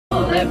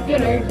if your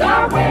legs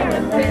are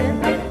wearing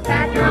thin,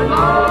 that your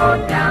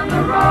load down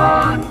the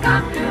road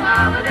comes to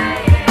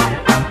Holiday Inn.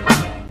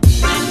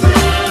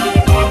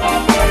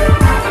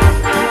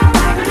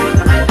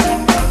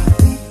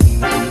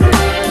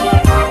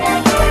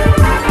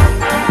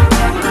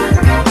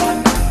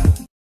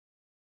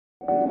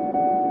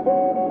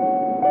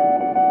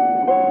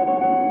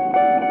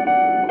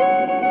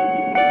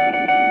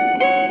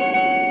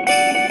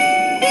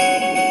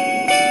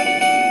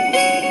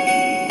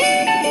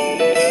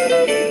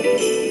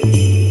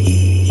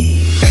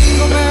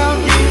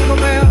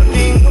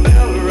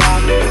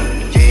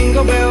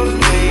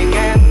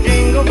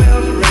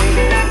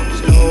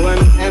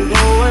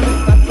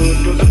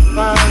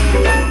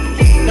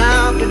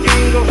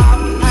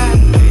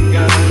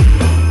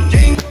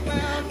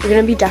 We're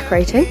gonna be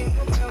decorating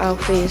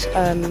Alfie's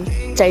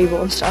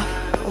table and stuff.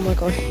 Oh my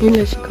god, you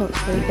literally can't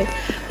see anything.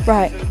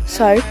 Right,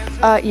 so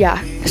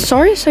yeah,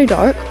 sorry it's so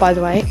dark, by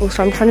the way.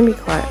 Also, I'm trying to be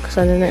quiet because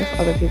I don't know if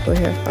other people are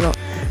here or not.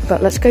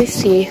 But let's go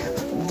see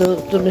the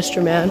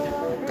Mr. Man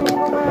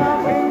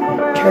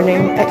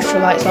turning extra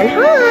lights on.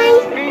 Hi!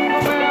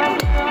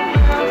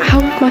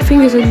 Ow, my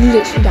fingers are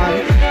literally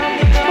dying.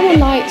 Come on,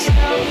 lights.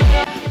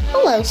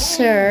 Hello,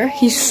 sir.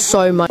 He's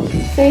so much.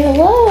 Say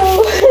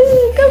hello.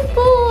 Good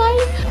boy.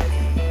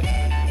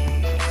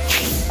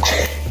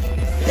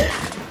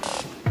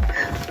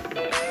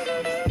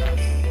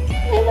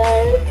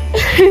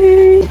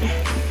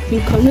 You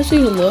come to say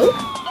hello?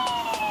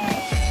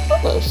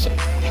 Hello, sir.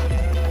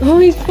 Oh,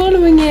 he's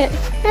following it.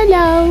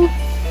 Hello.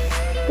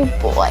 Good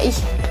boy. You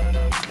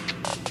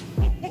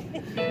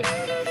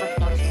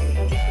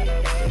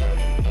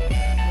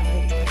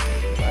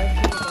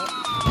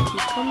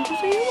come to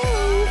say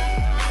hello.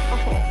 Oh,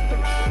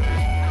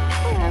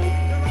 hello.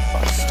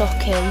 Got a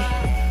stocking.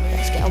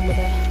 Let's get on with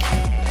it.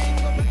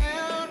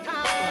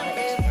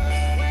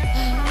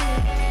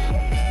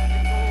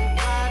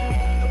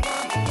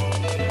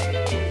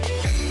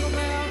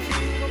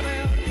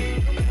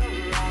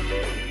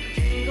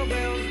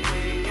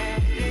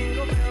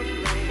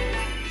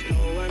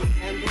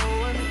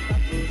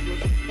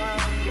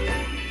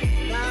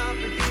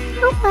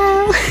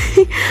 Hello.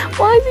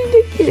 Why is he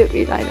looking at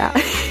me like that?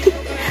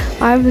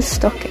 I have a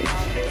stocking.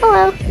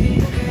 Hello.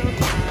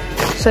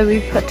 So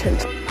we put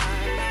tinsel.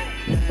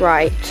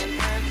 Right.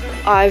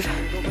 I've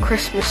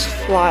Christmas.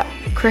 I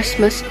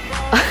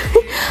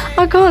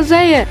can't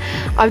say it.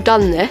 I've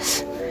done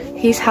this.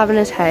 He's having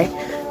his hay.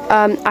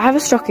 I have a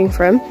stocking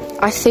for him.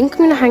 I think I'm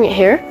gonna hang it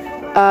here.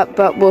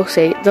 But we'll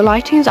see. The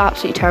lighting is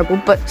absolutely terrible,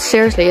 but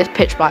seriously, it's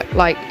pitch black.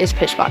 Like, it's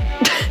pitch black.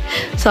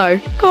 So,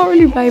 can't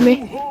really blame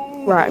me.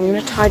 Right, I'm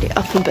gonna tidy it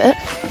up a bit.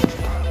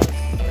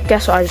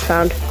 Guess what I just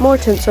found? More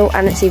tinsel,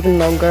 and it's even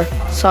longer.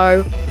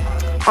 So,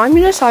 I'm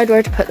gonna decide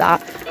where to put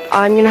that.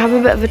 I'm gonna have a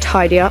bit of a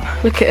tidy up.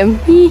 Look at him.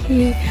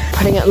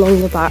 Putting it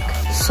along the back.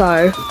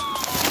 So,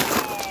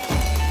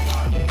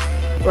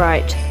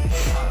 right.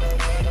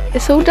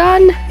 It's all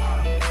done.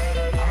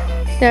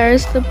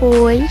 There's the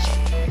boy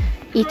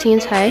eating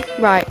his hay.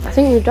 Right, I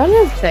think we've done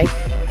everything.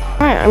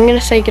 Right, I'm gonna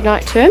say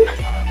goodnight to him.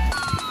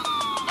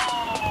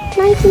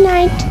 Nighty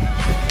night.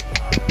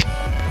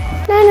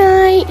 Night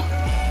night.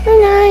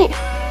 Night night.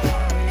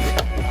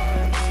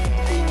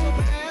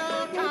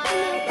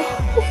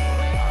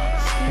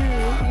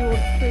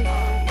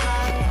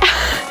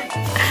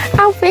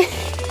 Alfie.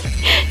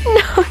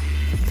 No.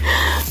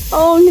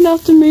 Oh, I'm gonna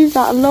have to move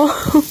that along.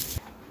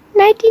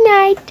 Nighty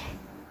night.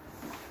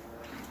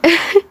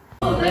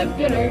 If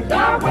your legs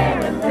are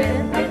wearing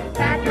thin,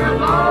 that your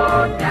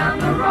load down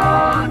the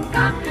road.